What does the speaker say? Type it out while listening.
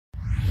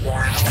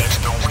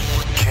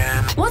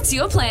What's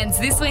your plans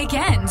this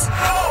weekend?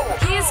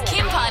 Here's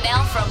Kim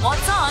Parnell from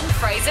What's On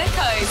Fraser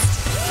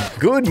Coast.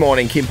 Good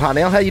morning, Kim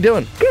Parnell. How you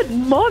doing? Good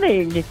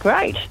morning.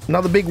 Great.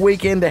 Another big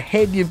weekend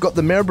ahead. You've got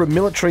the Maryborough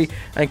Military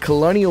and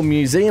Colonial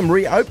Museum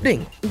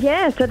reopening.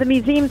 Yeah, so the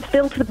museum's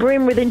filled to the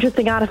brim with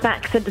interesting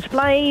artefacts and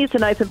displays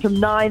and open from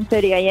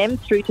 9:30am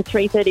through to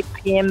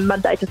 3:30pm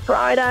Monday to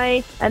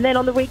Friday. And then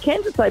on the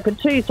weekends it's open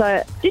too.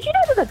 So did you know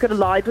that they've got a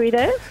library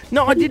there?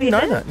 No, I didn't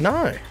know that.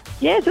 No.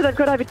 Yeah, so they've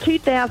got over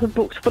 2,000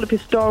 books full of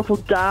historical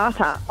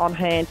data on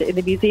hand in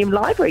the museum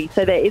library.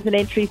 So there is an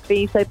entry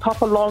fee, so pop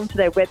along to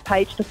their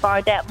webpage to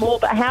find out more.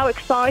 But how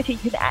exciting,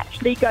 you can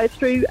actually go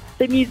through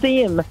the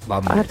museum.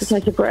 Love I have to this.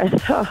 take a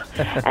breath.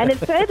 And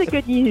it's further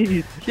good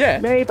news. Yeah.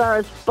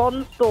 Maryborough's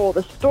Bond Store,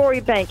 the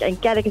Story Bank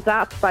and Gallagher's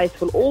Art Space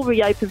will all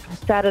reopen from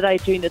Saturday,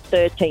 June the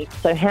 13th.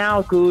 So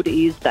how good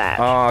is that?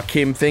 Oh,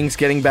 Kim, things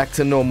getting back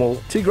to normal.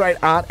 Two great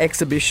art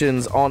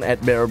exhibitions on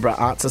at Maryborough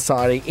Art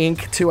Society,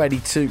 Inc.,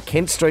 282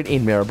 Kent Street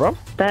in Maryborough.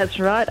 That's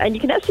right. And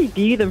you can actually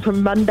view them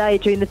from Monday,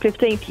 June the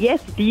 15th.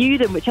 Yes, view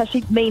them, which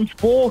actually means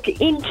walk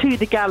into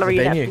the gallery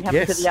The and venue, actually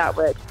have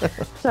a look at the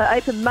artwork. So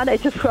open Monday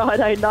to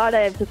Friday,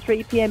 9am to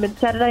 3pm, and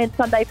Saturday and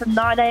Sunday from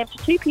 9am to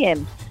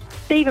 2pm.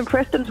 Stephen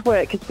Preston's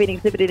work has been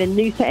exhibited in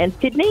Noosa and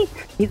Sydney.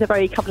 He's a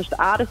very accomplished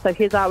artist, so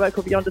his artwork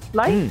will be on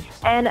display.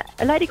 And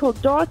a lady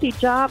called Dorothy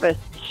Jarvis,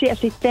 she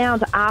actually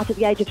found art at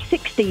the age of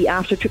 60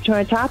 after a trip to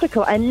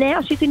Antarctica, and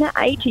now she's in her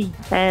 80s.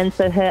 And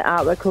so her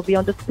artwork will be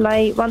on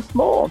display once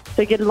more.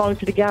 So get along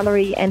to the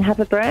gallery and have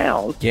a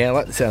browse. Yeah, I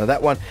like the sound of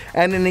that one.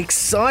 And in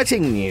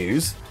exciting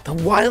news, the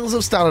whales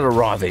have started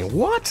arriving.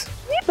 What?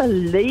 Can you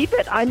believe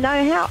it? I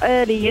know. How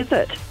early is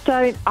it?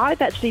 So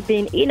I've actually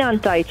been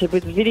inundated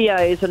with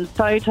videos and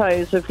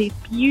photos of these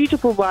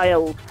beautiful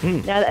whales.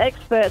 Now, the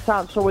experts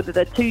aren't sure whether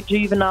they're two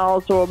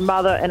juveniles or a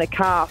mother and a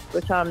calf,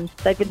 but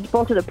they've been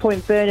spotted at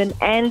Point Vernon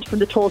and from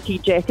the Torquay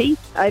Jetty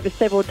over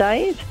several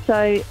days.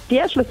 So the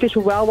actual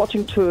official whale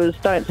watching tours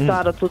don't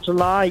start until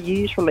July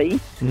usually.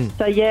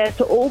 So yeah,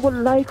 to all the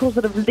locals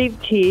that have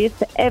lived here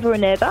forever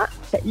and ever,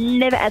 but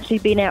never actually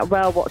been out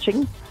whale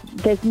watching,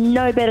 there's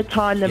no better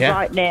time than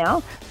right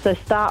now. So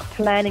start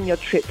planning your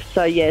trip.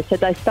 So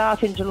they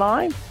start in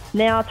July.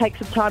 Now take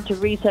some time to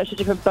research the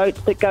different boats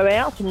that go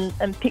out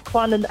and pick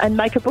one and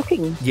make a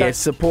booking. Yes,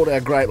 support our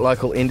great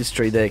local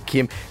industry there,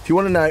 Kim. If you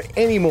want to know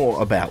any more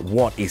about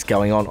what is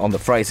going on the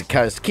Fraser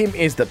Coast, Kim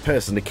is the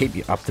person to keep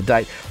you up to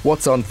date.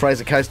 What's on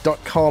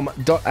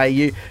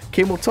frasercoast.com.au.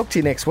 Kim, we'll talk to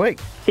you next week.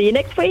 See you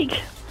next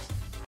week.